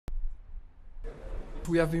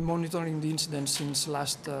We have been monitoring the incident since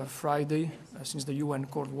last Friday, since the UN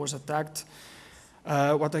court was attacked.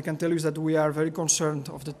 What I can tell you is that we are very concerned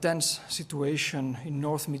of the tense situation in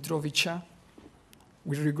North Mitrovica.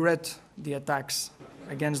 We regret the attacks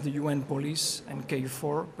against the UN police and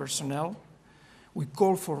KFOR personnel. We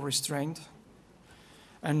call for restraint.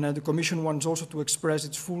 And the Commission wants also to express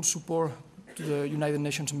its full support to the United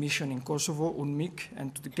Nations mission in Kosovo, UNMIK,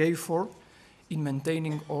 and to the KFOR in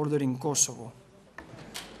maintaining order in Kosovo.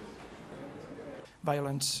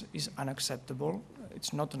 Violence is unacceptable,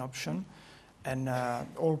 it's not an option, and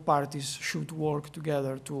all parties should work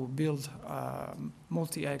together to build a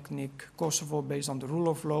multi-ethnic Kosovo based on the rule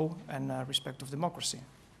of law and respect of democracy.